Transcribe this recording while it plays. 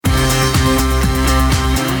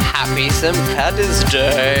me some Paddy's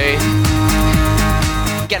Day.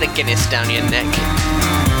 Get a Guinness down your neck.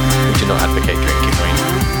 We do not advocate drinking, Wayne.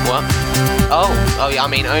 What? Oh, yeah, I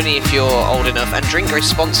mean, only if you're old enough, and drink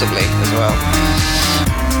responsibly as well.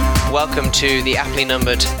 Welcome to the aptly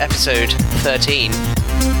numbered episode 13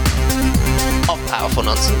 of Powerful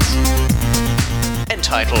Nonsense,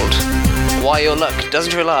 entitled Why Your Luck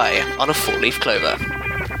Doesn't Rely on a Four-Leaf Clover.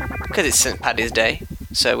 Because it's St. Paddy's Day,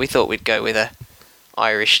 so we thought we'd go with a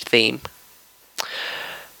Irish theme.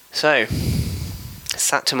 So,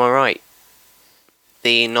 sat to my right,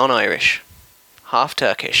 the non-Irish,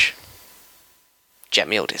 half-Turkish,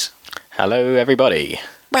 Jem Yildiz. Hello, everybody.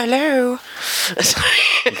 Hello.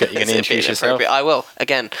 You're going to introduce yourself? I will.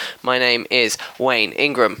 Again, my name is Wayne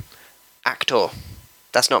Ingram, actor.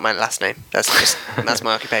 That's not my last name. That's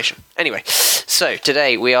my occupation. Anyway, so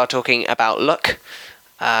today we are talking about luck,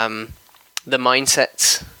 the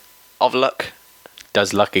mindsets of luck.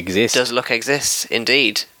 Does luck exist? Does luck exist?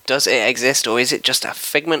 Indeed. Does it exist, or is it just a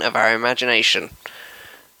figment of our imagination?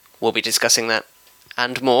 We'll be discussing that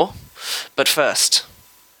and more. But first,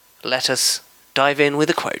 let us dive in with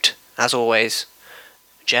a quote. As always,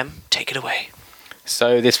 Jem, take it away.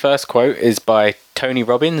 So this first quote is by Tony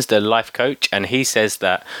Robbins, the life coach, and he says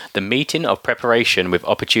that the meeting of preparation with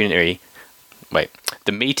opportunity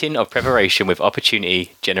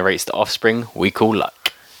generates the offspring we call luck.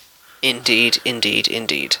 Indeed.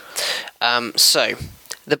 So,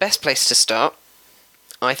 the best place to start,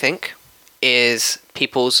 I think, is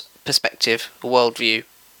people's perspective,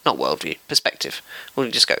 perspective. We'll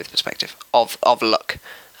just go with perspective of luck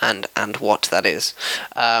and what that is.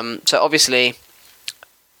 So obviously,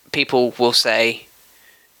 people will say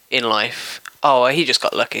in life, "Oh, he just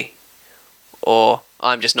got lucky," or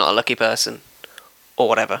 "I'm just not a lucky person," or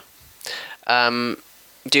whatever. Do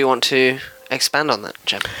you want to expand on that,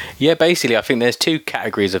 Jem? Yeah, basically, I think there's two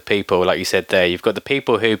categories of people, like you said there. You've got the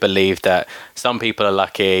people who believe that some people are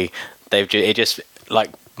lucky. It just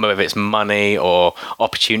like whether it's money or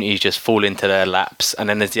opportunities just fall into their laps, and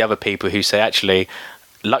then there's the other people who say actually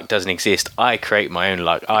luck doesn't exist. I create my own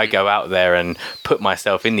luck. I go out there and put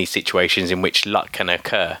myself in these situations in which luck can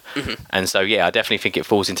occur. And so yeah, I definitely think it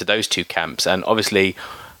falls into those two camps. And obviously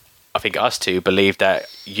I think us two believe that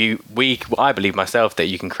I believe myself that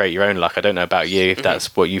you can create your own luck. I don't know about you, if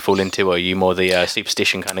that's what you fall into, or are you more the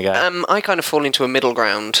superstition kind of guy? I kind of fall into a middle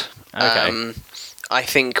ground. Okay. I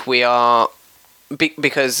think we are,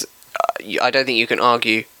 because I don't think you can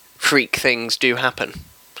argue freak things do happen.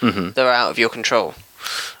 They're out of your control.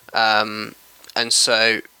 And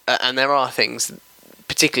there are things,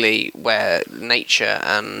 particularly where nature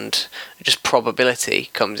and just probability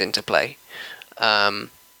comes into play.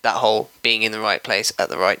 That whole being in the right place at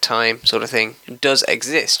the right time sort of thing does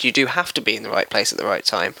exist. You do have to be in the right place at the right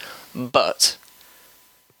time, but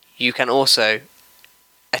you can also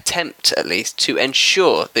attempt, at least, to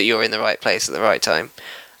ensure that you're in the right place at the right time.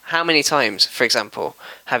 How many times, for example,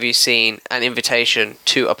 have you seen an invitation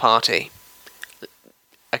to a party?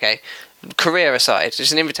 Okay, career aside,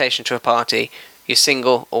 just an invitation to a party, you're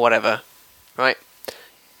single or whatever, right?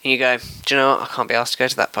 And you go, do you know what? I can't be asked to go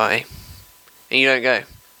to that party. And you don't go.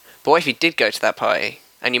 But what if you did go to that party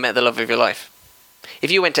and you met the love of your life?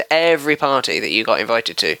 If you went to every party that you got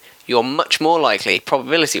invited to, you're much more likely,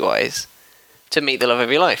 probability-wise, to meet the love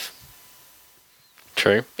of your life.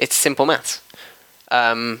 True. It's simple maths.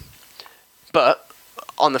 But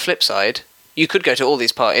on the flip side, you could go to all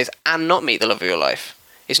these parties and not meet the love of your life.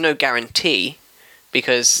 It's no guarantee,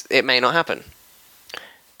 because it may not happen.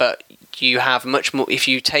 But you have much more, if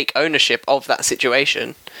you take ownership of that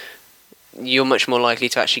situation, you're much more likely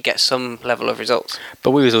to actually get some level of results.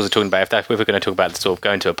 But we was also talking about, if we're going to talk about sort of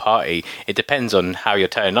going to a party, it depends on how you're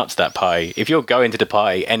turning up to that party. If you're going to the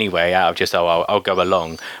party anyway out of just, I'll go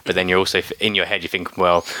along, but then you're also, in your head, you think,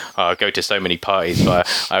 well, I go to so many parties, but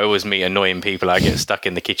I always meet annoying people. I get stuck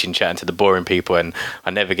in the kitchen chatting to the boring people, and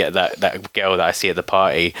I never get that girl that I see at the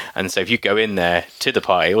party. And so if you go in there to the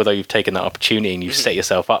party, although you've taken that opportunity and you've set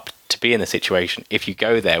yourself up to be in a situation, if you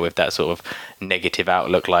go there with that sort of negative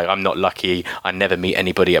outlook, like I'm not lucky, I never meet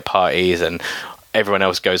anybody at parties, and everyone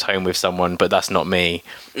else goes home with someone, but that's not me,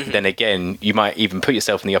 then again, you might even put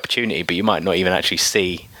yourself in the opportunity, but you might not even actually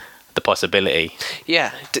see the possibility.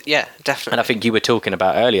 Yeah, definitely. And I think you were talking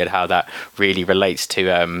about earlier how that really relates to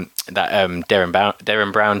that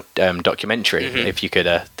Derren Brown documentary. If you could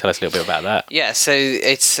tell us a little bit about that. Yeah, so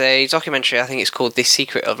it's a documentary, I think it's called The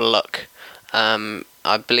Secret of Luck.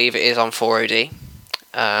 I believe it is on 4OD.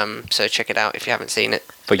 So check it out if you haven't seen it.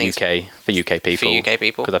 For UK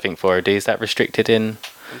people. Because I think 4OD, is that restricted in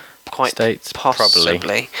quite States? Possibly.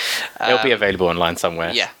 Probably. It'll be available online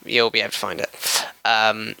somewhere. Yeah, you'll be able to find it.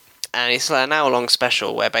 and it's like an hour-long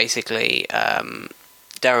special where basically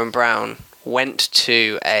Derren Brown went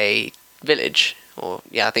to a village, I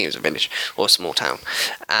think it was a village or a small town,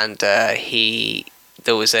 and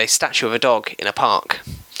there was a statue of a dog in a park.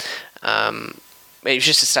 It was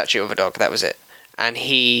just a statue of a dog, that was it. And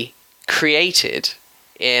he created,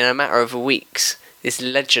 in a matter of weeks, this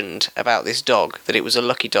legend about this dog, that it was a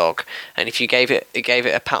lucky dog, and if you gave it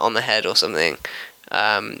a pat on the head or something,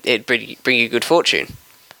 it'd bring you good fortune.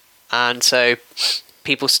 And so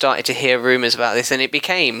people started to hear rumours about this, and it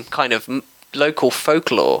became kind of local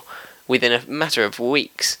folklore within a matter of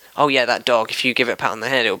weeks. Oh yeah, that dog, if you give it a pat on the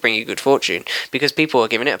head, it'll bring you good fortune. Because people were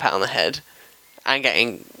giving it a pat on the head and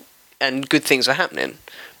good things were happening.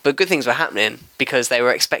 But good things were happening because they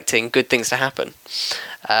were expecting good things to happen.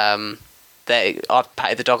 I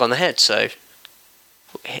patted the dog on the head, so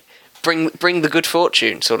bring the good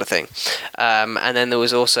fortune, sort of thing. And then there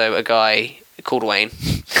was also a guy called Wayne,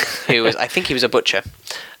 who I think he was a butcher,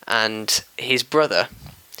 and his brother,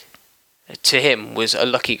 to him, was a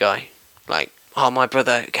lucky guy. Like, oh, my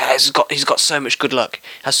brother, he's got so much good luck.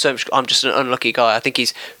 Has so much. I'm just an unlucky guy. I think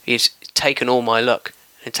he's taken all my luck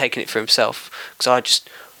and taken it for himself, because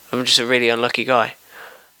I'm just a really unlucky guy.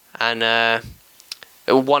 And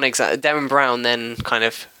Derren Brown then kind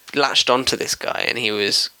of latched onto this guy, and he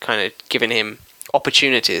was kind of giving him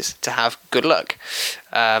opportunities to have good luck.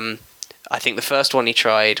 I think the first one he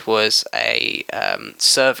tried was a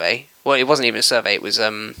survey. Well, it wasn't even a survey. It was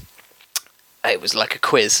like a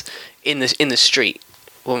quiz in the street,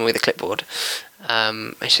 one with a clipboard.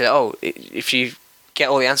 And she said, "Oh, if you get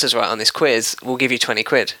all the answers right on this quiz, we'll give you 20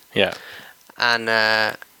 quid." Yeah.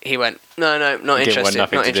 And he went, no, not He didn't interested. want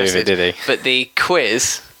nothing Not to do with interested. it, did he? But the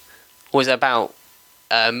quiz was about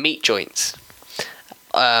meat joints.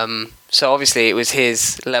 So obviously it was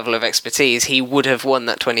his level of expertise. He would have won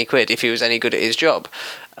that 20 quid if he was any good at his job.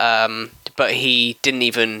 But he didn't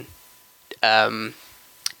even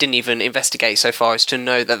investigate so far as to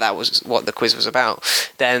know that was what the quiz was about.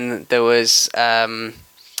 Then there was, I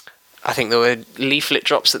think there were leaflet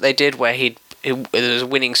drops that they did where there was a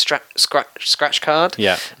winning scratch card.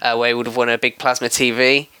 Yeah. Where he would have won a big plasma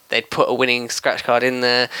TV. They'd put a winning scratch card in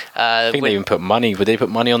there. I think they even put money. Would they put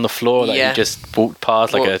money on the floor? Like you just walked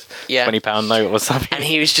past like a £20 note or something? And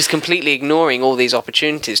he was just completely ignoring all these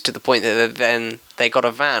opportunities to the point that then they got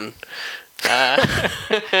a van.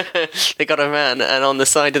 They got a van, and on the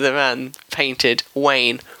side of the van painted,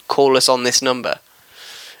 "Wayne, call us on this number."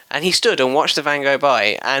 And he stood and watched the van go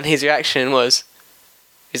by, and his reaction was,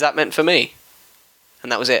 "Is that meant for me?"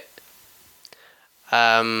 And that was it.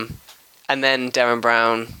 And then Derren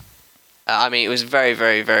Brown, it was very,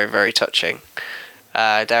 very, very, very touching.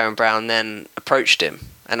 Derren Brown then approached him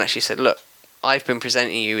and actually said, "Look, I've been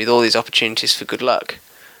presenting you with all these opportunities for good luck,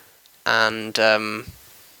 and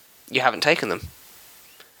you haven't taken them.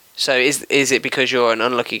 So is it because you're an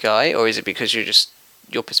unlucky guy, or is it because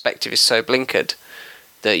your perspective is so blinkered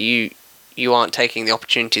that you aren't taking the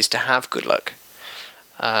opportunities to have good luck?"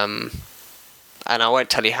 And I won't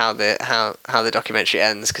tell you how the documentary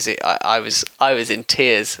ends, because I was in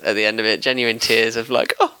tears at the end of it, genuine tears of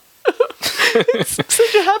like, oh, it's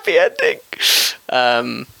such a happy ending.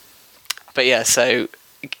 But yeah, so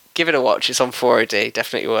give it a watch. It's on 4OD,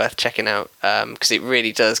 definitely worth checking out, because it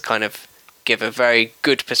really does kind of give a very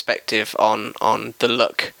good perspective on the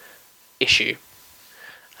luck issue.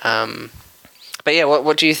 But yeah,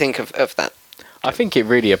 what do you think of that? I think it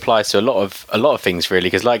really applies to a lot of things, really,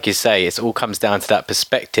 because like you say, it all comes down to that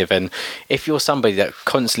perspective. And if you're somebody that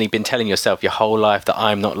constantly been telling yourself your whole life that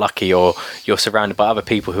I'm not lucky, or you're surrounded by other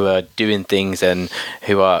people who are doing things and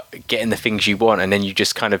who are getting the things you want, and then you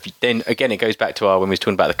just kind of, then again, it goes back to when we were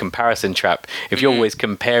talking about the comparison trap. If you're always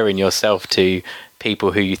comparing yourself to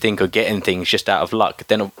people who you think are getting things just out of luck,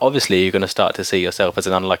 then obviously you're going to start to see yourself as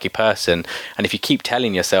an unlucky person. And if you keep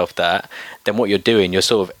telling yourself that, then what you're doing, you're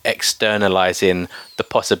sort of externalizing the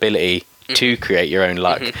possibility to create your own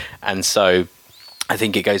luck. And so I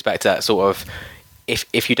think it goes back to that sort of,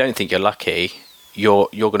 if you don't think you're lucky, you're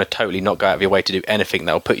going to totally not go out of your way to do anything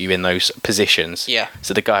that will put you in those positions. Yeah.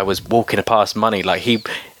 So the guy was walking past money, like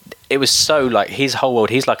it was so like his whole world,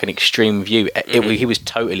 he's like an extreme view. He was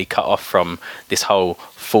totally cut off from this whole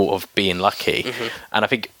thought of being lucky. And I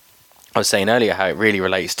think I was saying earlier how it really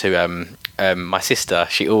relates to my sister.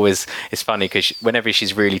 She always, it's funny because whenever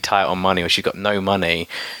she's really tight on money or she's got no money,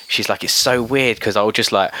 she's like, it's so weird because I'll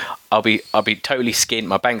just like, I'll be totally skint,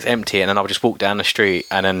 my bank's empty, and then I'll just walk down the street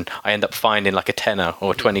and then I end up finding like a tenner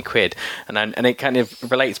or 20 quid. And it kind of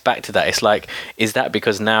relates back to that. It's like, is that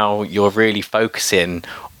because now you're really focusing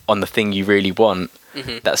on the thing you really want,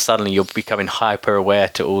 that suddenly you're becoming hyper aware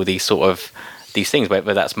to all these sort of these things,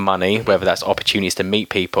 whether that's money, whether that's opportunities to meet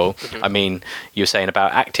people. I mean, you're saying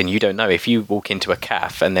about acting, you don't know if you walk into a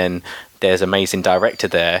cafe and then there's an amazing director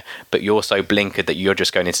there, but you're so blinkered that you're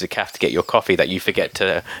just going into the cafe to get your coffee that you forget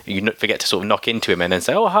to sort of knock into him and then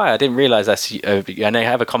say, "Oh, hi, I didn't realize that's," and they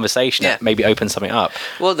have a conversation that maybe opens something up.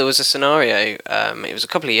 Well, there was a scenario, it was a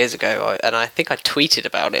couple of years ago, and I think I tweeted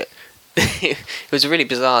about it. It was really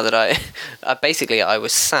bizarre that I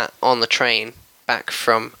was sat on the train back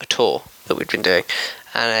from a tour that we'd been doing,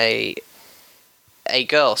 and a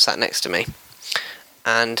girl sat next to me,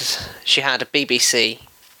 and she had a BBC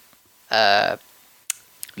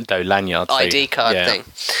lanyard ID card thing,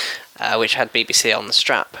 which had BBC on the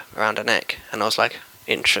strap around her neck, and I was like,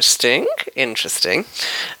 interesting.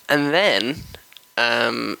 And then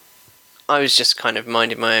I was just kind of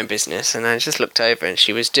minding my own business, and I just looked over, and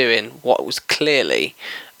she was doing what was clearly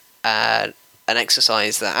an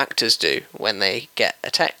exercise that actors do when they get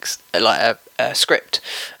a text, like a script,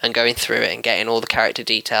 and going through it and getting all the character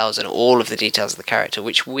details and all of the details of the character,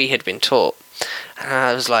 which we had been taught. And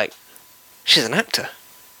I was like, she's an actor.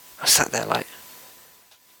 I sat there like,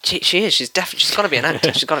 she is. She's got to be an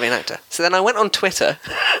actor. She's got to be an actor. So then I went on Twitter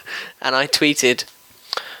and I tweeted,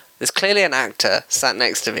 "There's clearly an actor sat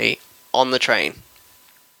next to me on the train.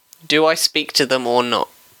 Do I speak to them or not?"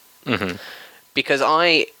 Mm-hmm. Because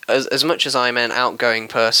as much as I'm an outgoing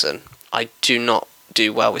person, I do not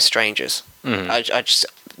do well with strangers. Mm-hmm. I just,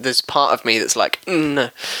 there's part of me that's like, no.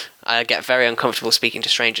 I get very uncomfortable speaking to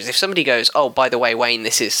strangers. If somebody goes, "Oh, by the way, Wayne,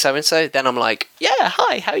 this is so-and-so," then I'm like, "Yeah,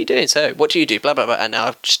 hi, how are you doing? So, what do you do? Blah, blah, blah." And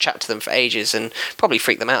I'll just chat to them for ages and probably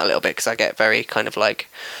freak them out a little bit because I get very kind of like,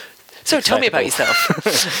 "So, tell me about yourself."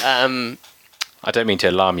 I don't mean to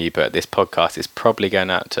alarm you, but this podcast is probably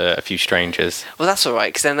going out to a few strangers. Well, that's all right,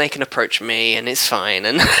 because then they can approach me and it's fine.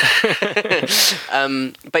 And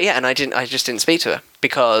but yeah, and I just didn't speak to her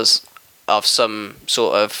because of some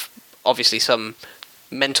sort of, obviously some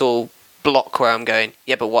mental block where I'm going,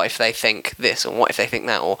 yeah, but what if they think this, or what if they think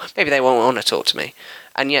that, or maybe they won't want to talk to me.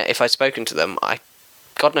 And yet, if I'd spoken to them,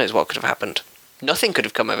 God knows what could have happened. Nothing could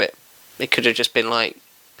have come of it. It could have just been like,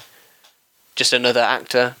 just another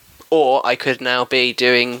actor, or I could now be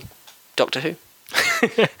doing Doctor Who.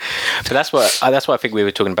 But that's what I think we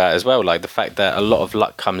were talking about as well, like the fact that a lot of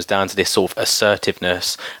luck comes down to this sort of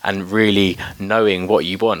assertiveness and really knowing what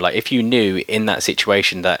you want. Like if you knew in that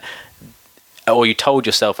situation that, or you told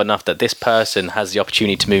yourself enough that this person has the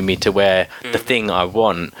opportunity to move me to where the thing I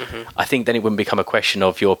want, I think then it wouldn't become a question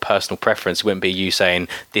of your personal preference. It wouldn't be you saying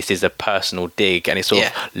this is a personal dig, and it's sort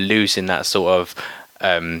of losing that sort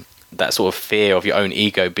of fear of your own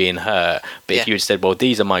ego being hurt. But if you had said, well,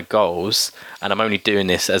 these are my goals and I'm only doing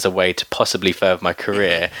this as a way to possibly further my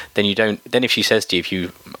career, then you don't, then if she says to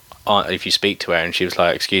you, if you speak to her and she was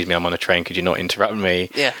like, "Excuse me, I'm on a train, could you not interrupt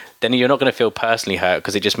me?" Then you're not going to feel personally hurt,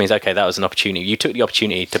 because it just means, okay, that was an opportunity. You took the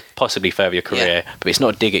opportunity to possibly further your career, but it's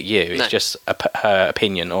not a dig at you. It's just her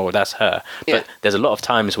opinion, or that's her. But there's a lot of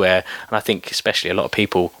times where, and I think especially a lot of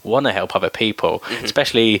people want to help other people,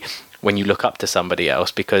 especially when you look up to somebody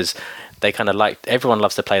else, because they kind of like, everyone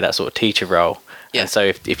loves to play that sort of teacher role. And so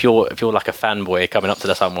if you're like a fanboy coming up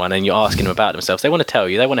to someone and you're asking them about themselves, they want to tell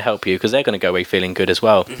you, they want to help you, because they're going to go away feeling good as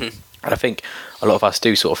well. And I think a lot of us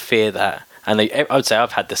do sort of fear that. And I would say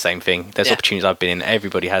I've had the same thing. There's opportunities I've been in.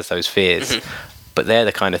 Everybody has those fears. But they're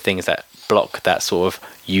the kind of things that block that sort of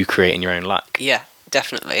you creating your own luck. Yeah,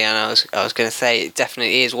 definitely. And I was going to say, it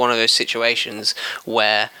definitely is one of those situations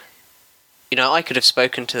where, you know, I could have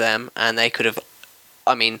spoken to them and they could have,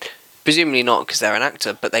 I mean, presumably not because they're an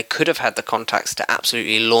actor, but they could have had the contacts to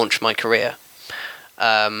absolutely launch my career.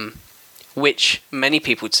 Which many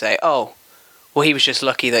people would say, "Oh, well, he was just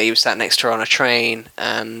lucky that he was sat next to her on a train,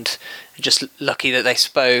 and just lucky that they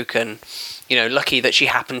spoke, and, you know, lucky that she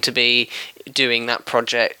happened to be doing that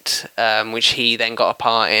project, which he then got a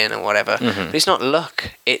part in, and whatever." But it's not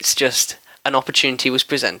luck. It's just an opportunity was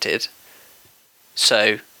presented.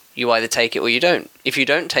 So you either take it or you don't. If you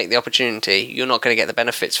don't take the opportunity, you're not going to get the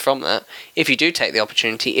benefits from that. If you do take the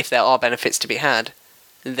opportunity, if there are benefits to be had,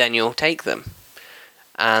 then you'll take them.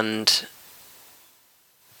 And,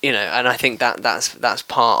 you know, and I think that's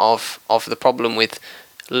part of the problem with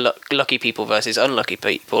lucky people versus unlucky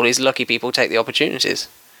people, is lucky people take the opportunities.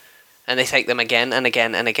 And they take them again and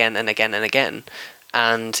again and again and again and again.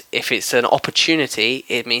 And if it's an opportunity,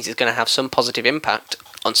 it means it's going to have some positive impact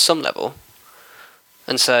on some level.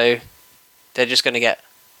 And so they're just going to get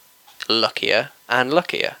luckier and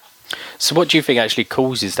luckier. So what do you think actually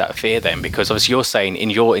causes that fear then? Because obviously you're saying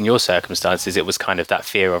in your circumstances it was kind of that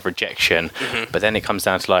fear of rejection, but then it comes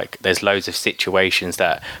down to like there's loads of situations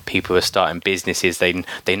that people are starting businesses.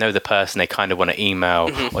 They know the person they kind of want to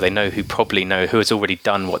email, or they know who has already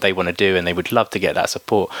done what they want to do, and they would love to get that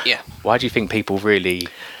support. Yeah. Why do you think people really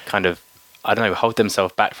kind of, I don't know, hold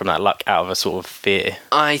themselves back from that luck out of a sort of fear?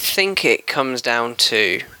 I think it comes down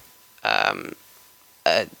to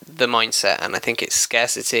the mindset, and I think it's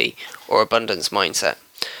scarcity or abundance mindset.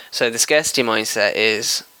 So the scarcity mindset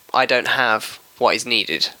is, I don't have what is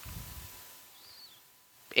needed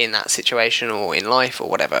in that situation or in life or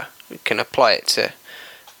whatever. We can apply it to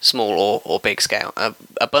small or big scale.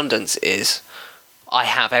 Abundance is, I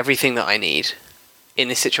have everything that I need in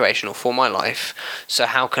this situation or for my life, so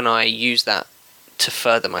how can I use that to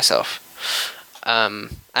further myself?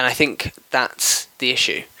 And I think that's the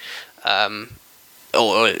issue.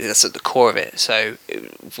 Or that's at the core of it. So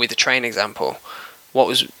with the train example,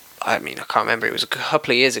 I can't remember, it was a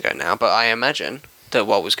couple of years ago now, but I imagine that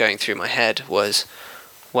what was going through my head was,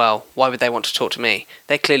 well, why would they want to talk to me?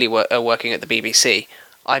 They clearly are working at the BBC.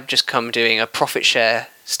 I've just come doing a profit share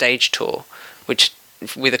stage tour, which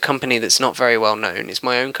with a company that's not very well known. It's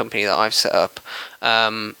my own company that I've set up.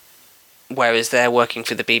 Whereas they're working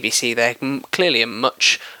for the BBC, they're clearly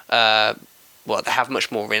they have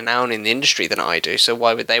much more renown in the industry than I do, so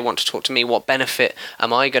why would they want to talk to me? What benefit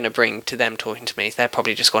am I going to bring to them talking to me? They're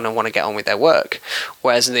probably just going to want to get on with their work.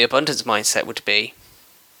 Whereas the abundance mindset would be,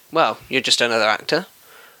 well, you're just another actor.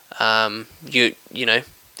 You know,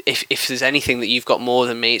 if there's anything that you've got more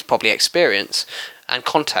than me, it's probably experience and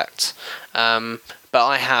contacts. But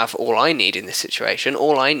I have all I need in this situation.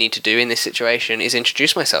 All I need to do in this situation is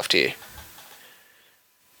introduce myself to you.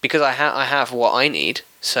 Because I have what I need,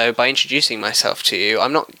 so by introducing myself to you,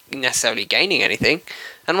 I'm not necessarily gaining anything,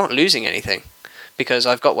 and I'm not losing anything, because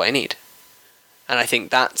I've got what I need. And I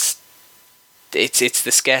think it's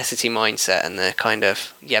the scarcity mindset and the kind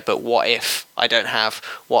of, but what if I don't have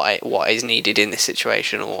what is needed in this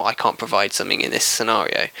situation, or I can't provide something in this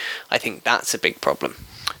scenario? I think that's a big problem.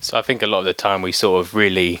 So I think a lot of the time we sort of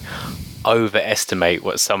really overestimate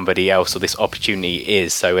what somebody else or this opportunity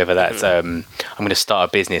is. So whether that's I'm going to start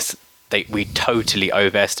a business, we totally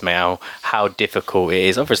overestimate how difficult it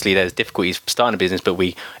is. Obviously there's difficulties starting a business, but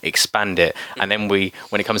we expand it, and then when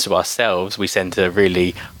it comes to ourselves, we tend to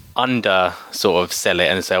really under sort of sell it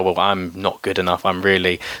and say, well, I'm not good enough,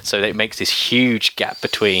 so it makes this huge gap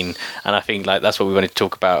between. And I think like that's what we want to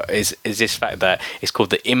talk about is this fact that it's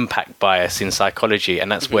called the impact bias in psychology,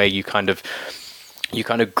 and that's where you kind of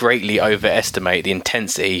greatly overestimate the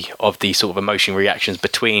intensity of the sort of emotion reactions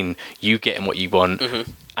between you getting what you want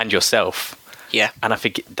and yourself. Yeah. And I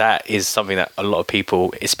think that is something that a lot of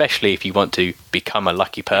people, especially if you want to become a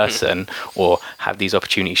lucky person or have these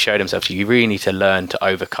opportunities show themselves, you really need to learn to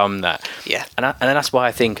overcome that. Yeah. And that's why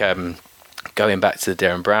I think going back to the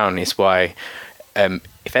Derren Brown is why,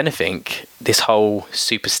 if anything, this whole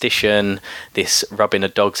superstition, this rubbing a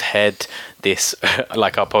dog's head, this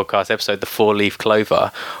like our podcast episode, the 4-leaf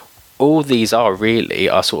clover, all these are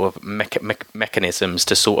sort of mechanisms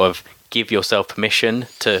to sort of give yourself permission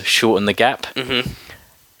to shorten the gap. And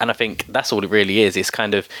I think that's all it really is. It's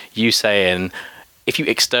kind of you saying, if you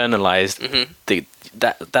externalize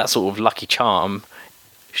that sort of lucky charm,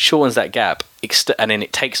 shortens that gap, and then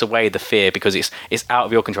it takes away the fear because it's out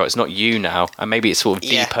of your control. It's not you now, and maybe it's sort of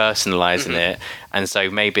depersonalizing it. And so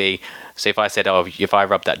if I said, if I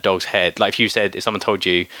rub that dog's head, like if someone told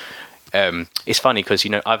you, it's funny because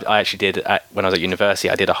I actually did when I was at university,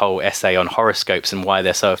 I did a whole essay on horoscopes and why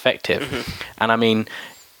they're so effective. And I mean,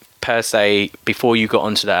 per se, before you got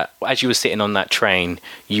onto that, as you were sitting on that train,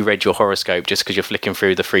 you read your horoscope just because you're flicking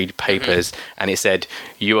through the free papers, and it said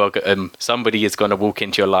you are somebody is going to walk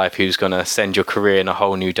into your life who's going to send your career in a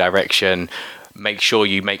whole new direction. Make sure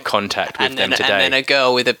you make contact with them today. And then a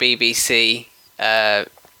girl with a BBC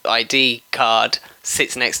ID card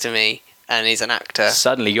sits next to me and is an actor.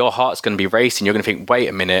 Suddenly your heart's going to be racing. You're going to think, wait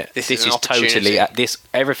a minute, this is totally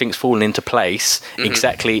everything's fallen into place.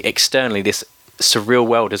 Exactly, externally this surreal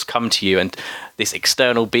world has come to you, and this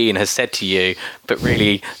external being has said to you, but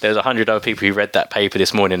really there's 100 other people who read that paper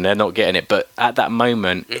this morning and they're not getting it. But at that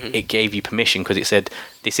moment it gave you permission, because it said,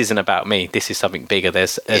 this isn't about me, this is something bigger.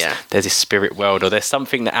 There's this spirit world, or there's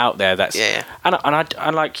something out there that's and I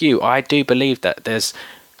like you, I do believe that there's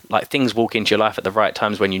like things walk into your life at the right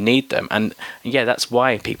times when you need them. And that's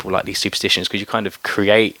why people like these superstitions, because you kind of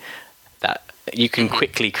create that, you can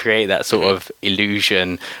quickly create that sort of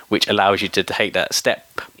illusion which allows you to take that step.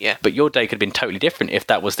 But your day could have been totally different if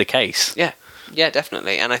that was the case. Yeah,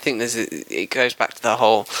 definitely. And I think it goes back to the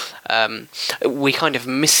whole, we kind of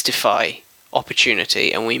mystify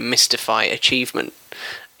opportunity and we mystify achievement,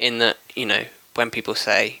 in that, when people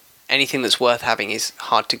say anything that's worth having is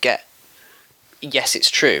hard to get. Yes, it's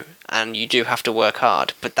true, and you do have to work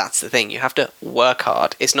hard, but that's the thing, you have to work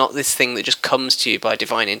hard. It's not this thing that just comes to you by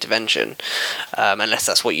divine intervention, unless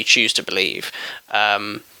that's what you choose to believe.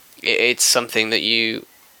 It's something that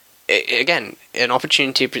again, an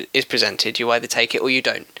opportunity is presented, you either take it or you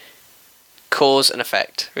don't. Cause and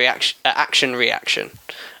effect, reaction, action, reaction.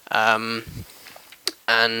 And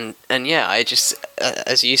yeah, I just,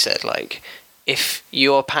 as you said, like, if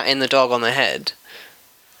you're patting the dog on the head,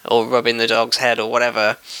 or rubbing the dog's head or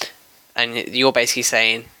whatever, and you're basically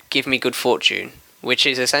saying, give me good fortune, which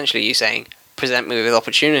is essentially you saying, present me with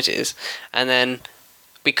opportunities, and then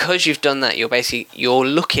because you've done that, you're waiting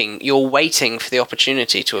for the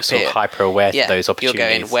opportunity to appear. Sort of hyper aware to those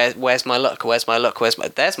opportunities. You're going, where's my luck? Where's my luck?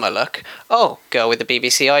 There's my luck. Oh, girl with the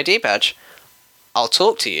BBC ID badge. I'll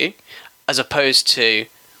talk to you, as opposed to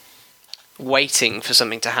waiting for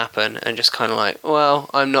something to happen and just kind of like, well,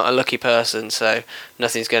 I'm not a lucky person, so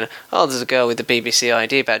nothing's going to... Oh, there's a girl with the BBC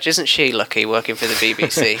ID badge. Isn't she lucky working for the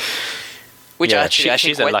BBC? Which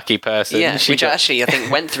she's a lucky person. Yeah, I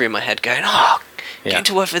think went through my head going, getting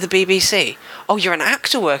to work for the BBC. Oh, you're an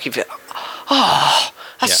actor working for... Oh,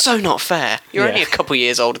 that's so not fair. You're only a couple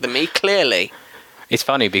years older than me, clearly. It's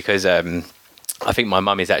funny because... I think my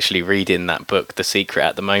mum is actually reading that book, The Secret,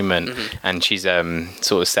 at the moment, and she's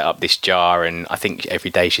sort of set up this jar, and I think every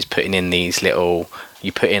day she's putting in these little...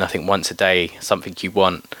 You put in, I think, once a day, something you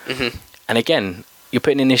want. And again, you're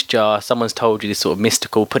putting in this jar, someone's told you this sort of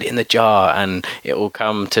mystical, put it in the jar, and it will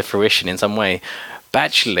come to fruition in some way. But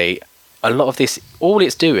actually, a lot of this, all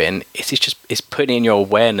it's doing is it's putting in your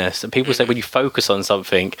awareness. And people say when you focus on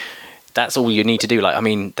something, that's all you need to do. Like, I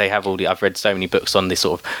mean, I've read so many books on this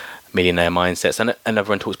sort of millionaire mindsets, and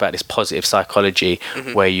everyone talks about this positive psychology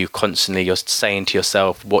where you're saying to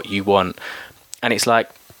yourself what you want, and it's like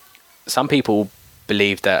some people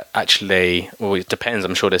believe that actually, well, it depends,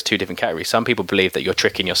 I'm sure there's two different categories. Some people believe that you're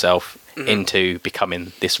tricking yourself into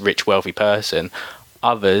becoming this rich, wealthy person.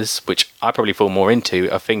 Others, which I probably fall more into,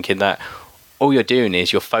 are thinking that all you're doing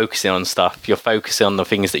is you're focusing on stuff, you're focusing on the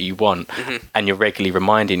things that you want, and you're regularly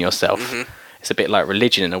reminding yourself. It's a bit like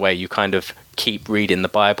religion in a way. You kind of keep reading the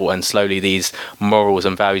Bible and slowly these morals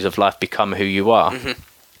and values of life become who you are.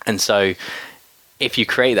 And so if you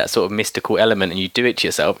create that sort of mystical element and you do it to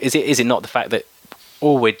yourself, is it not the fact that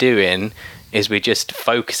all we're doing is we're just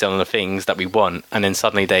focusing on the things that we want and then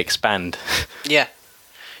suddenly they expand? Yeah,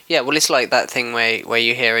 well, it's like that thing where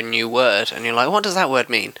you hear a new word and you're like, what does that word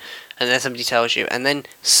mean? And then somebody tells you, and then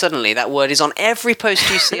suddenly that word is on every post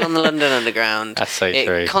you see on the London Underground. That's so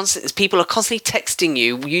true. People are constantly texting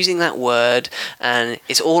you using that word, and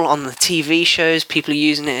it's all on the TV shows. People are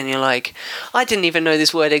using it, and you're like, I didn't even know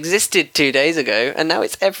this word existed 2 days ago, and now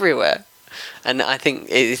it's everywhere. And I think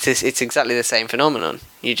it's exactly the same phenomenon.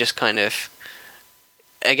 You just kind of,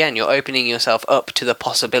 again, you're opening yourself up to the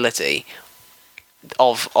possibility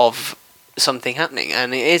of something happening,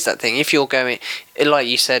 and it is that thing. If you're going, like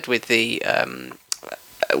you said with the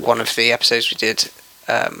one of the episodes we did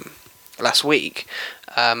last week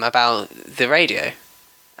about the radio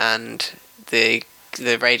and the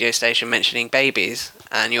radio station mentioning babies,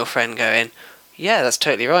 and your friend going, yeah, that's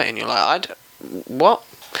totally right, and you're like, what?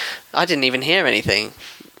 I didn't even hear anything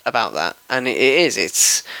about that. And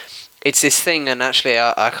it's this thing, and actually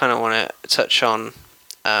I kind of want to touch on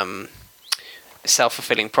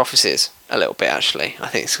self-fulfilling prophecies a little bit. Actually, I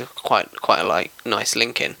think it's quite a nice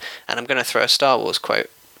link in, and I'm going to throw a Star Wars quote.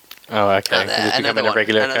 Oh, okay. Is it becoming a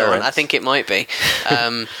regular occurrence? I think it might be,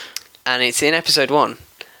 and it's in episode 1.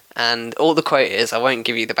 And all the quote is, I won't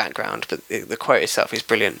give you the background, but the quote itself is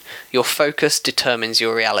brilliant. Your focus determines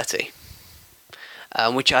your reality.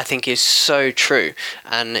 Which I think is so true,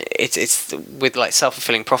 and it's with like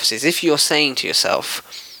self-fulfilling prophecies. If you're saying to yourself,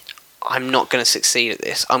 I'm not going to succeed at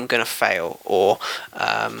this, I'm going to fail, or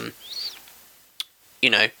I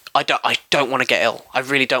don't want to get ill. I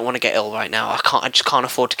really don't want to get ill right now. I just can't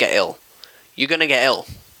afford to get ill. You're going to get ill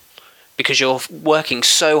because you're working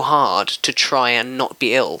so hard to try and not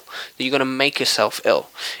be ill that you're going to make yourself ill.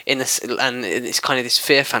 And it's kind of this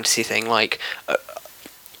fear fantasy thing. Like,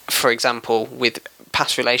 for example, with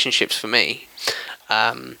past relationships for me,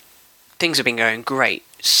 things have been going great,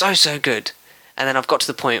 so good. And then I've got to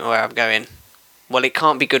the point where I'm going, well, it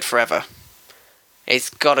can't be good forever. It's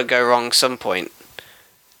got to go wrong some point.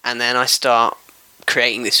 And then I start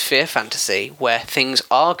creating this fear fantasy where things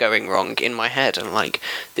are going wrong in my head. And like,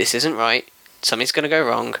 this isn't right. Something's going to go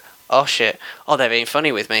wrong. oh shit, oh they're being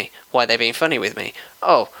funny with me. Why are they being funny with me?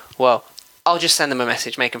 Oh, well, I'll just send them a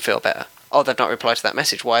message, make them feel better. Oh, they've not replied to that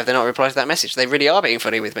message. Why have they not replied to that message? They really are being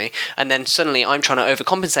funny with me. And then suddenly I'm trying to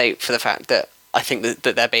overcompensate for the fact that I think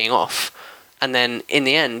that they're being off. And then in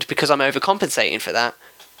the end, because I'm overcompensating for that,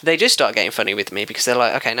 they just start getting funny with me because they're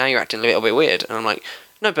like, okay, now you're acting a little bit weird. And I'm like,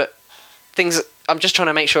 no, but I'm just trying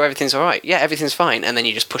to make sure everything's all right. Yeah, everything's fine. And then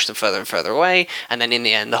you just push them further and further away. And then in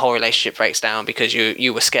the end, the whole relationship breaks down because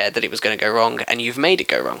you were scared that it was going to go wrong and you've made it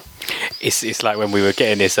go wrong. It's like when we were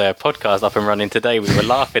getting this podcast up and running today, we were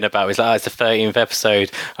laughing about it's like, it's the 13th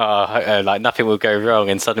episode, like nothing will go wrong,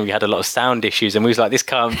 and suddenly we had a lot of sound issues, and we was like, this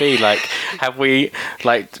can't be, like, have we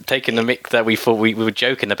like taken the mic that we thought we were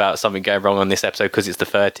joking about something going wrong on this episode because it's the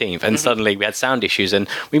 13th, and suddenly we had sound issues, and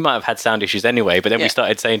we might have had sound issues anyway, but then we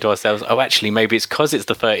started saying to ourselves, oh, actually maybe it's because it's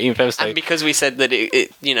the 13th episode, and because we said that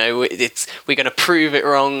we're going to prove it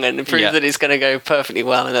wrong and prove that it's going to go perfectly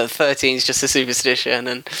well, and that 13 is just a superstition.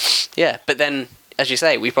 And but then, as you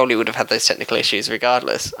say, we probably would have had those technical issues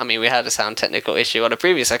regardless. I mean, we had a sound technical issue on a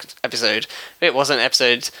previous episode. It wasn't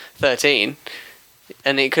episode 13,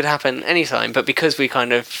 and it could happen anytime. But because we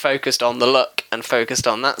kind of focused on the luck and focused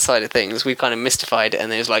on that side of things, we kind of mystified it.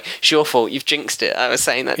 And it was like, it's your fault. You've jinxed it. I was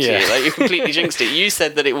saying that to you. Like, you completely jinxed it. You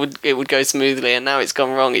said that it would go smoothly, and now it's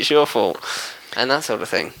gone wrong. It's your fault, and that sort of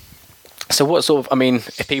thing. So what sort of, I mean,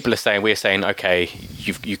 if people are saying, we're saying, okay,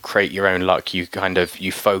 you create your own luck,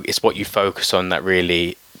 it's what you focus on that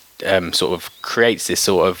really sort of creates this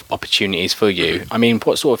sort of opportunities for you. I mean,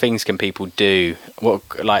 what sort of things can people do?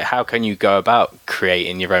 How can you go about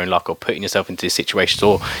creating your own luck or putting yourself into these situations,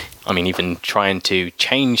 or, I mean, even trying to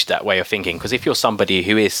change that way of thinking? Because if you're somebody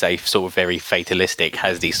who is, say, sort of very fatalistic,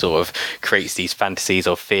 has these sort of, creates these fantasies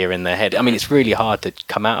of fear in their head, I mean, it's really hard to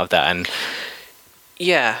come out of that. And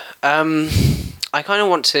yeah, I kind of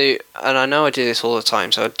want to, and I know I do this all the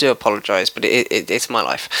time, so I do apologise, but it's my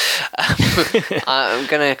life. I'm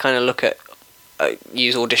going to kind of look at,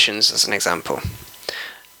 use auditions as an example.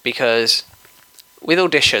 Because with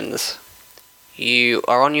auditions, you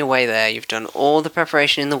are on your way there, you've done all the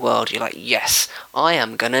preparation in the world, you're like, yes, I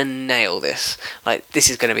am going to nail this. Like, this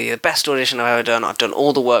is going to be the best audition I've ever done, I've done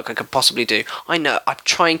all the work I could possibly do. I know, I'm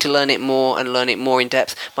trying to learn it more and learn it more in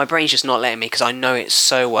depth. My brain's just not letting me because I know it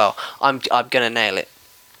so well. I'm going to nail it.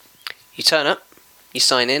 You turn up, you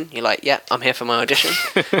sign in, you're like, yeah, I'm here for my audition.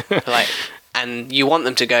 And you want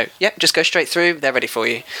them to go, yep, just go straight through, they're ready for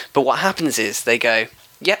you. But what happens is they go,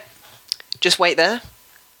 yep, just wait there.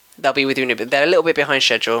 They'll be with you in a bit. They're a little bit behind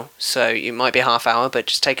schedule, so you might be a half hour, but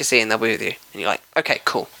just take a seat and they'll be with you. And you're like, okay,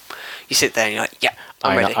 cool. You sit there and you're like, yeah,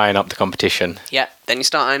 I'm ready. Iron up the competition. Yeah, then you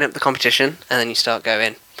start ironing up the competition, and then you start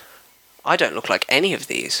going, I don't look like any of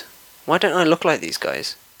these. Why don't I look like these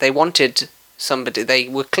guys? They wanted somebody, they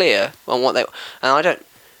were clear on what they, and I don't,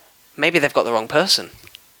 maybe they've got the wrong person.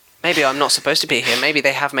 Maybe I'm not supposed to be here. Maybe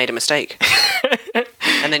they have made a mistake.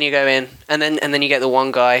 And then you go in, and then you get the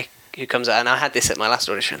one guy who comes out, and I had this at my last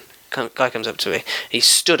audition. Guy comes up to me, he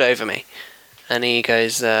stood over me, and he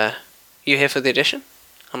goes, you here for the audition?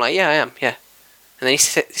 I'm like, yeah, I am, yeah. And then he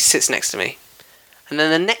sits next to me, and then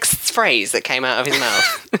the next phrase that came out of his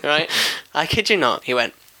mouth, right, I kid you not, he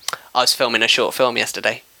went, I was filming a short film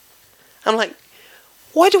yesterday. I'm like,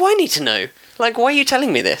 why do I need to know? Like, why are you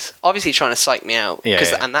telling me this? Obviously trying to psych me out,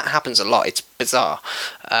 and that happens a lot, it's bizarre.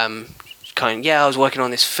 I was working on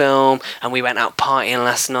this film, and we went out partying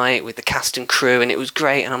last night with the cast and crew, and it was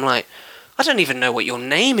great. And I'm like, I don't even know what your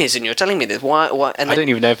name is, and you're telling me this. Why? And I don't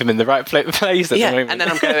even know if I'm in the right place at the moment. And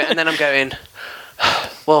then I'm going,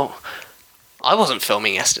 well, I wasn't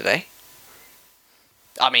filming yesterday.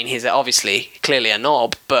 I mean, he's obviously clearly a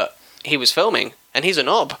knob, but he was filming, and he's a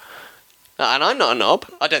knob, and I'm not a knob.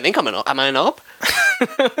 I don't think I'm a knob. Am I a knob?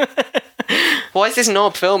 Why is this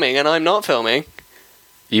knob filming and I'm not filming?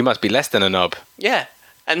 You must be less than a knob. Yeah,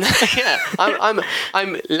 and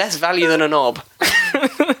I'm less value than a knob.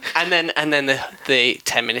 and then the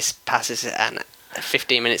 10 minutes passes and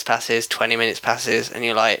 15 minutes passes, 20 minutes passes, and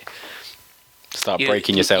you're like, start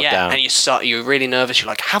breaking yourself down. And you're really nervous. You're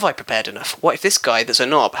like, have I prepared enough? What if this guy that's a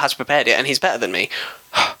knob has prepared it and he's better than me?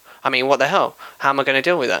 I mean, what the hell? How am I going to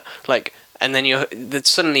deal with that? Like, and then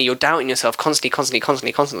suddenly you're doubting yourself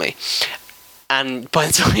constantly. And by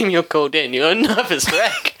the time you're called in, you're a nervous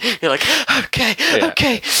wreck. You're like,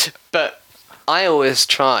 okay. But I always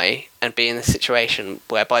try and be in the situation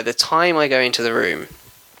where by the time I go into the room,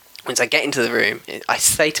 once I get into the room, I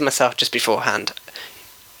say to myself just beforehand,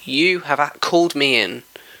 you have called me in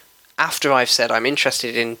after I've said I'm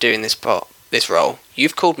interested in doing this role.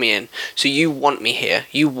 You've called me in, so you want me here.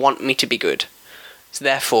 You want me to be good. So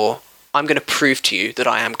therefore, I'm going to prove to you that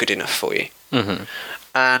I am good enough for you. Mm-hmm.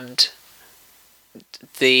 And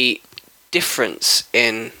the difference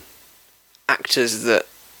in actors that,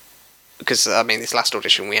 because I mean this last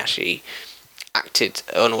audition we actually acted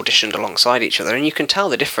and auditioned alongside each other, and you can tell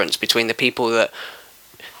the difference between the people that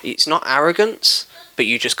it's not arrogance, but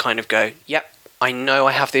you just kind of go, yep, I know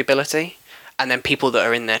I have the ability, and then people that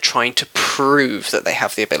are in there trying to prove that they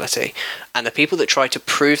have the ability. And the people that try to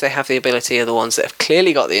prove they have the ability are the ones that have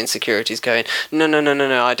clearly got the insecurities going, no,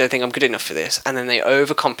 I don't think I'm good enough for this. And then they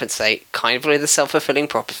overcompensate, kind of like the self-fulfilling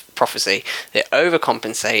prophecy. They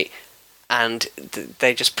overcompensate and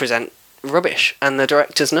they just present rubbish, and the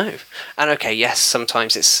directors know. And okay, yes,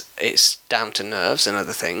 sometimes it's down to nerves and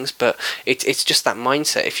other things, but it's just that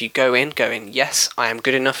mindset. If you go in going, yes, I am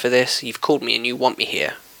good enough for this, you've called me and you want me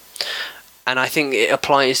here. And I think it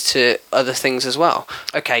applies to other things as well.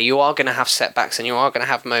 Okay, you are going to have setbacks and you are going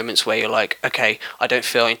to have moments where you're like, okay, I don't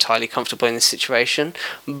feel entirely comfortable in this situation.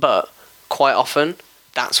 But quite often,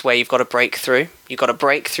 that's where you've got to break through. You've got to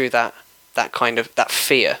break through that kind of, that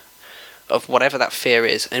fear of whatever that fear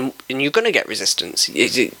is. And you're going to get resistance.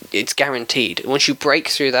 It's guaranteed. Once you break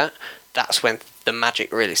through that, that's when the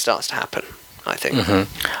magic really starts to happen, I think.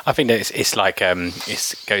 I think that it's like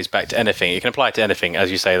it goes back to anything. It can apply to anything, as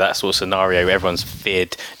you say. That sort of scenario, everyone's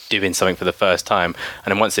feared doing something for the first time,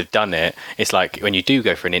 and then once they've done it, it's like when you do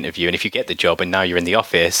go for an interview, and if you get the job, and now you're in the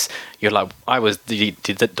office, you're like, I was the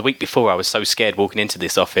week before, I was so scared walking into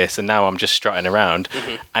this office, and now I'm just strutting around.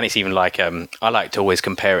 And it's even like I like to always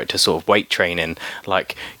compare it to sort of weight training.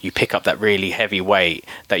 Like you pick up that really heavy weight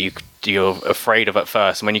that you're afraid of at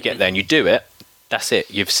first, and when you get there and you do it, that's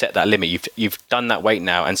it. You've set that limit. You've done that weight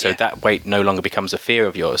now, and so that weight no longer becomes a fear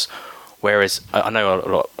of yours. Whereas I know a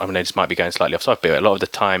lot. I mean, this might be going slightly off topic, but a lot of the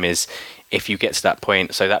time is if you get to that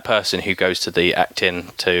point. So that person who goes to the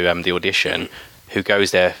acting to the audition, who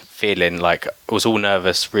goes there feeling like was all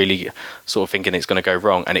nervous, really sort of thinking it's going to go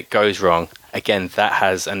wrong, and it goes wrong. Again, that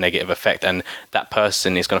has a negative effect, and that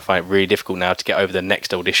person is going to find it really difficult now to get over the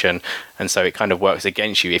next audition, and so it kind of works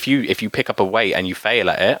against you. If you pick up a weight and you fail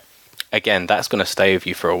at it, again, that's going to stay with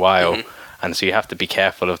you for a while. And so you have to be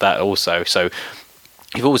careful of that also. So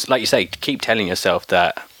you've always, like you say, keep telling yourself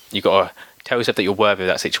that you've got to tell yourself that you're worthy of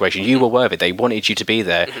that situation. You were worthy. They wanted you to be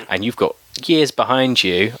there, and you've got years behind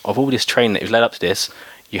you of all this training that has led up to this.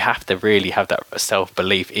 You have to really have that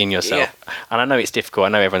self-belief in yourself. And I know it's difficult. I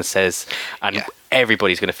know everyone says, and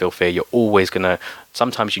everybody's going to feel fear. You're always going to,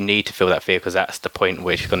 sometimes you need to feel that fear, because that's the point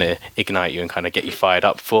where it's going to ignite you and kind of get you fired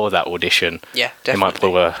up for that audition. Yeah, definitely. It might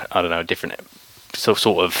pull a different sort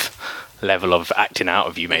of level of acting out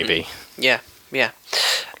of you, maybe. Yeah.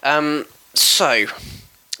 So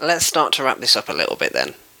let's start to wrap this up a little bit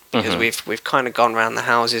then, because we've kind of gone around the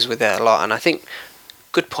houses with it a lot, and I think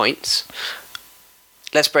good points.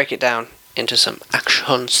 Let's break it down into some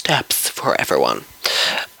action steps for everyone.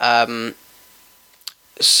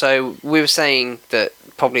 So we were saying that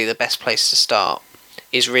probably the best place to start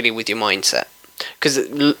is really with your mindset, because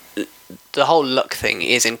the whole luck thing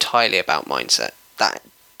is entirely about mindset. That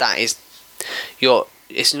is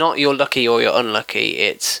it's not you're lucky or you're unlucky.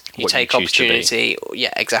 It's you what take you opportunity.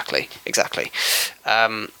 Yeah, exactly.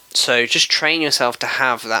 So just train yourself to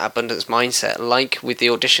have that abundance mindset. Like with the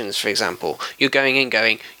auditions, for example, you're going in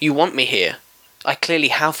going, you want me here. I clearly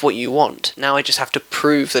have what you want. Now I just have to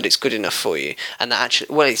prove that it's good enough for you. And that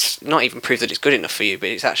actually, well, it's not even prove that it's good enough for you, but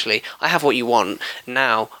it's actually, I have what you want.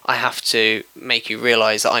 Now I have to make you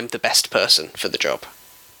realise that I'm the best person for the job.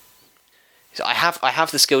 So I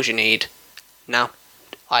have the skills you need. Now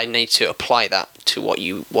I need to apply that to what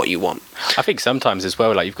you want. I think sometimes as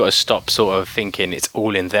well, like you've got to stop sort of thinking it's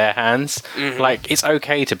all in their hands. Like it's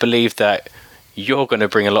okay to believe that you're going to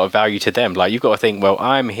bring a lot of value to them. Like you've got to think, well,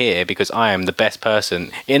 I'm here because I am the best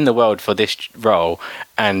person in the world for this role,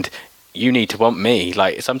 and you need to want me.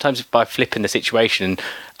 Like sometimes by flipping the situation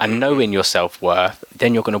and knowing your self-worth,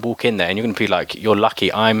 then you're going to walk in there and you're going to be like, you're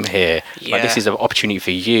lucky I'm here. Like this is an opportunity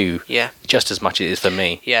for you just as much as it is for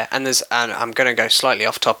me. And I'm going to go slightly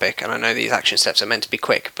off topic, and I know these action steps are meant to be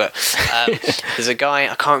quick, but there's a guy,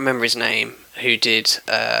 I can't remember his name, who did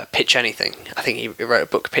Pitch Anything. I think he wrote a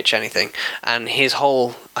book, Pitch Anything, and his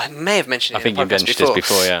whole, I may have mentioned it I think you mentioned this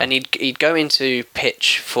before, and he'd go into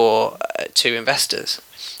pitch for to investors,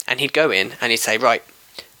 and he'd go in and he'd say, right,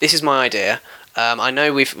 this is my idea. I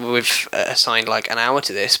know we've assigned like an hour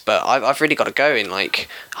to this, but I've really got to go in like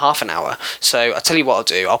half an hour. So I'll tell you what I'll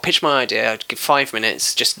do. I'll pitch my idea. I'll give 5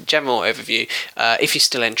 minutes, just general overview. If you're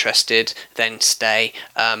still interested, then stay.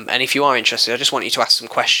 And if you are interested, I just want you to ask some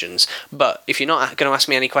questions. But if you're not going to ask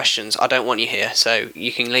me any questions, I don't want you here, so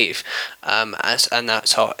you can leave.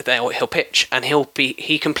 So he'll pitch, and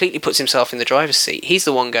he completely puts himself in the driver's seat. He's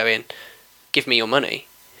the one going, give me your money.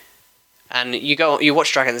 And you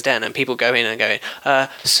watch Dragon's Den, and people go in and go,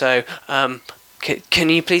 can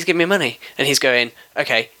you please give me money? And he's going,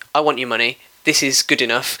 okay, I want your money. This is good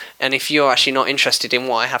enough. And if you're actually not interested in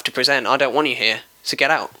what I have to present, I don't want you here. So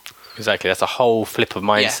get out. Exactly. That's a whole flip of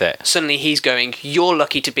mindset. Yeah. Suddenly he's going, you're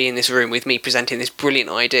lucky to be in this room with me presenting this brilliant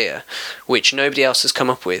idea, which nobody else has come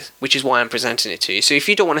up with, which is why I'm presenting it to you. So if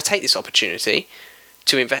you don't want to take this opportunity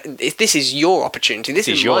to invest, this is your opportunity. This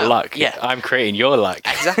is your luck. Yeah. I'm creating your luck.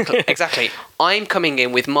 Exactly. I'm coming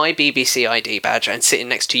in with my BBC ID badge and sitting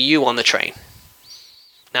next to you on the train.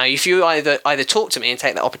 Now, if you either talk to me and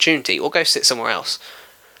take that opportunity, or go sit somewhere else,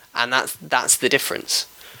 and that's the difference.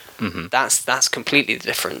 Mm-hmm. That's completely the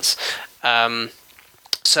difference.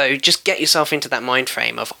 So just get yourself into that mind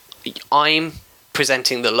frame of, I'm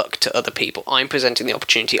presenting the luck to other people. I'm presenting the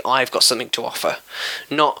opportunity. I've got something to offer.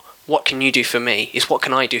 Not what can you do for me? It's what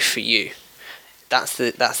can I do for you? That's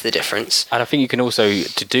the difference. And I think you can also,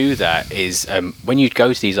 to do that is when you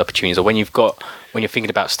go to these opportunities, or when you're thinking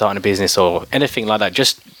about starting a business or anything like that,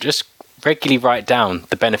 just regularly write down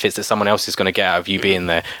the benefits that someone else is going to get out of you being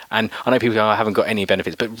there. And I know people go, I haven't got any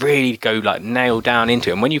benefits, but really go nail down into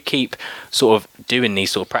it. And when you keep sort of doing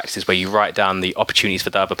these sort of practices where you write down the opportunities for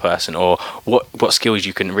the other person, or what skills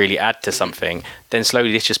you can really add to something, then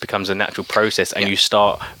slowly this just becomes a natural process, and you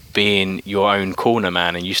start being your own corner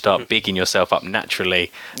man, and you start bigging yourself up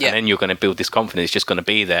naturally, and then you're going to build this confidence. It's just going to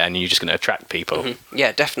be there, and you're just going to attract people.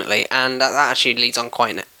 Yeah, definitely. And that actually leads on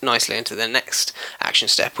quite nicely into the next action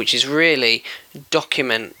step, which is really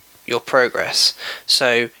document your progress.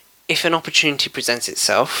 So if an opportunity presents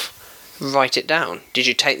itself, write it down. Did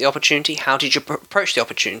you take the opportunity? How did you approach the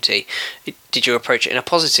opportunity? Did you approach it in a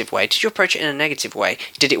positive way? Did you approach it in a negative way?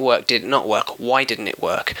 Did it work? Did it not work? Why didn't it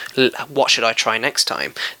work? What should I try next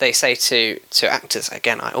time? They say to actors,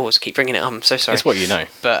 again, I always keep bringing it up, I'm so sorry. It's what you know.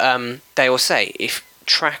 But they will say,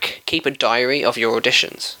 keep a diary of your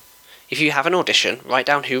auditions. If you have an audition, write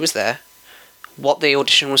down who was there, what the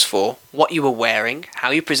audition was for, what you were wearing,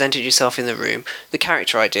 how you presented yourself in the room, the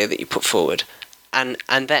character idea that you put forward, and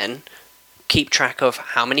then keep track of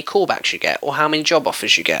how many callbacks you get or how many job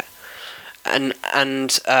offers you get. And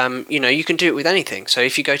you can do it with anything. So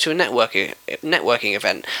if you go to a networking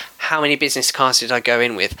event, how many business cards did I go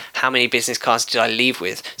in with? How many business cards did I leave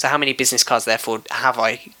with? So how many business cards therefore have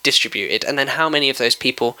I distributed? And then how many of those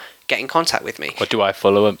people get in contact with me? Or do I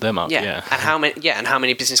follow them up? Yeah. And how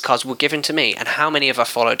many business cards were given to me, and how many have I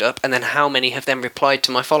followed up, and then how many have then replied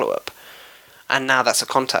to my follow up? And now that's a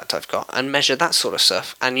contact I've got, and measure that sort of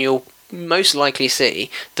stuff, and you'll most likely see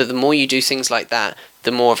that the more you do things like that,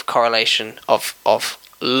 the more of a correlation of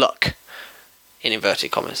luck, in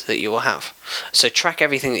inverted commas, that you will have. So track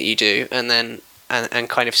everything that you do, and then and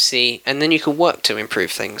kind of see, and then you can work to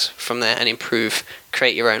improve things from there, and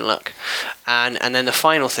create your own luck. And then the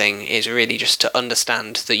final thing is really just to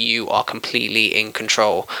understand that you are completely in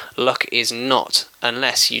control. Luck is not,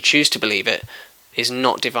 unless you choose to believe it, is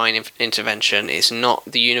not divine intervention. It's not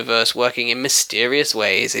the universe working in mysterious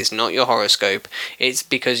ways. It's not your horoscope. It's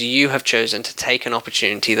because you have chosen to take an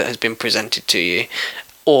opportunity that has been presented to you,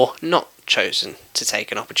 or not chosen to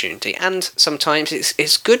take an opportunity. And sometimes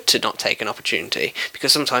it's good to not take an opportunity,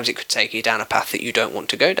 because sometimes it could take you down a path that you don't want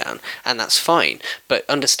to go down, and that's fine. But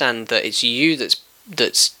understand that it's you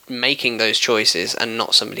that's making those choices, and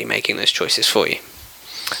not somebody making those choices for you.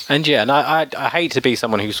 And I hate to be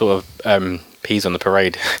someone who sort of peas on the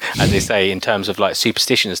parade, as they say, in terms of like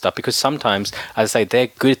superstition and stuff, because sometimes, as I say, they're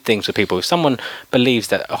good things for people. If someone believes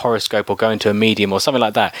that a horoscope or going to a medium or something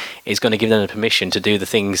like that is going to give them the permission to do the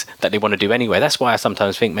things that they want to do anyway, that's why I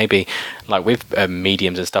sometimes think maybe like with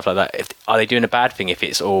mediums and stuff like that, are they doing a bad thing if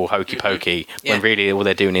it's all hokey pokey, when really all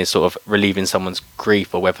they're doing is sort of relieving someone's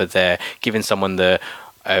grief, or whether they're giving someone the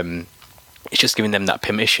it's just giving them that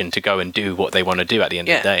permission to go and do what they want to do at the end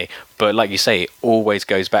of the day. But like you say, it always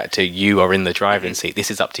goes back to you are in the driving seat. This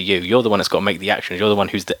is up to you. You're the one that's got to make the action. You're the one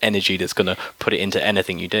who's the energy that's going to put it into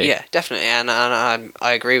anything you do. Yeah, definitely. And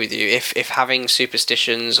I agree with you. If having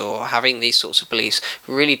superstitions or having these sorts of beliefs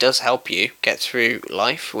really does help you get through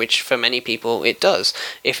life, which for many people it does.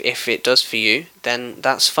 If it does for you, then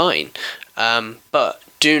that's fine. But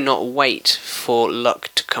do not wait for luck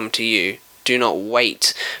to come to you. Do not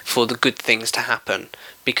wait for the good things to happen,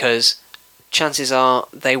 because chances are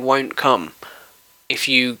they won't come. If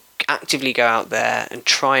you actively go out there and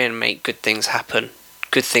try and make good things happen,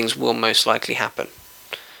 good things will most likely happen.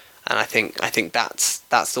 And I think that's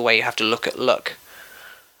the way you have to look at luck.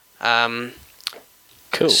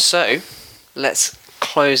 Cool. So let's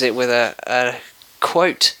close it with a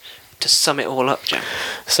quote to sum it all up, Jim.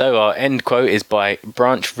 So our end quote is by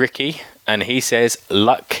Branch Rickey, and he says,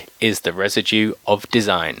 "Luck is the residue of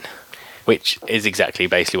design." which is exactly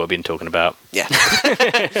basically what we've been talking about. Yeah.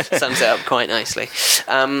 Sums it up quite nicely.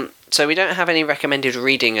 So we don't have any recommended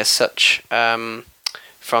reading as such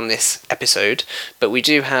from this episode, but we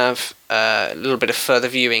do have a little bit of further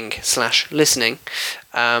viewing / listening.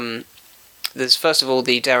 There's first of all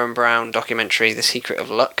the Darren Brown documentary, The Secret of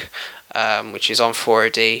Luck, which is on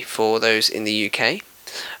 4OD for those in the UK.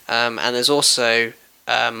 And there's also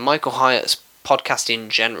Michael Hyatt's podcast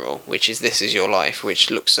in general, which is This Is Your Life,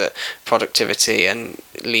 which looks at productivity and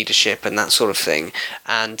leadership and that sort of thing.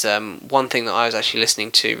 And one thing that I was actually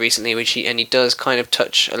listening to recently, which he does kind of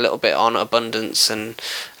touch a little bit on abundance and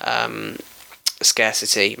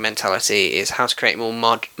scarcity mentality, is how to create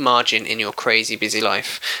more margin in your crazy busy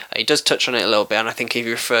life. He does touch on it a little bit, and I think he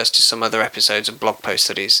refers to some other episodes of blog posts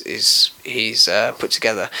that he's put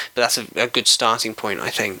together, but that's a good starting point,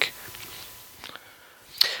 I think.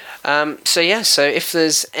 So if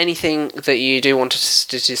there's anything that you do want us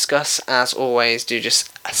to discuss, as always, do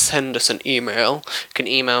just send us an email. You can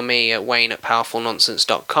email me at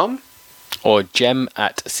wayne@powerfulnonsense.com. Or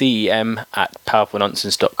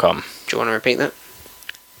gem@cem@powerfulnonsense.com. Do you want to repeat that?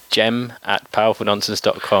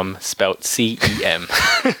 gem@powerfulnonsense.com, spelt CEM.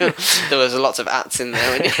 There was lots of ats in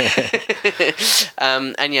there.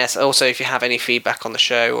 And yes, also if you have any feedback on the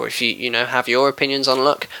show, or if you have your opinions on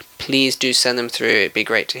luck, please do send them through. It'd be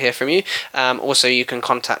great to hear from you. Also, you can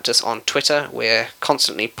contact us on Twitter. We're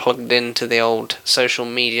constantly plugged into the old social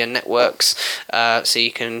media networks, so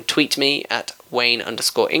you can tweet me at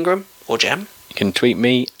Wayne_Ingram, or Jem. You can tweet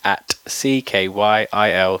me at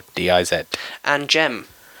CKYILDIZ. And Jem,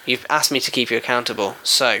 you've asked me to keep you accountable,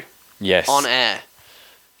 so yes, on air,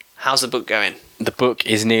 how's the book going? The book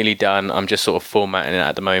is nearly done. I'm just sort of formatting it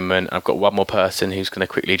at the moment. I've got one more person who's going to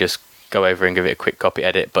quickly just go over and give it a quick copy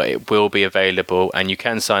edit, but it will be available, and you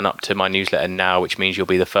can sign up to my newsletter now, which means you'll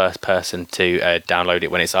be the first person to download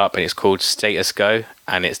it when it's up. And it's called Status Go,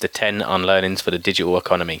 and it's the 10 unlearnings for the digital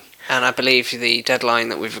economy. And I believe the deadline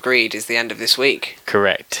that we've agreed is the end of this week.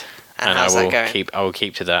 Correct. And how's that going? I will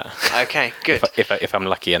keep to that. Okay, good. if I'm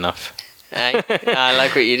lucky enough. I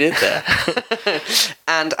like what you did there.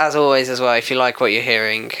 And as always as well, if you like what you're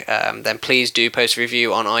hearing, then please do post a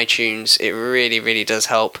review on iTunes. It really, really does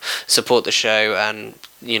help support the show and,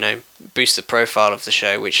 boost the profile of the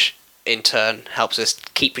show, which in turn helps us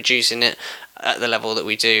keep producing it at the level that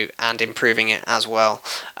we do and improving it as well.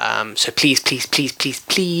 So please, please, please, please,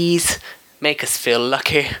 please make us feel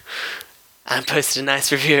lucky and post a nice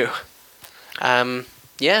review.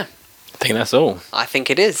 Yeah. I think that's all. I think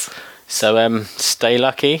it is. So stay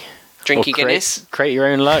lucky. Drink your Guinness. Create your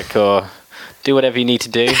own luck, or do whatever you need to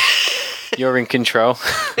do. You're in control.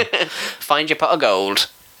 Find your pot of gold.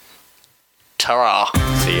 Ta-ra.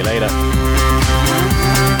 See you later.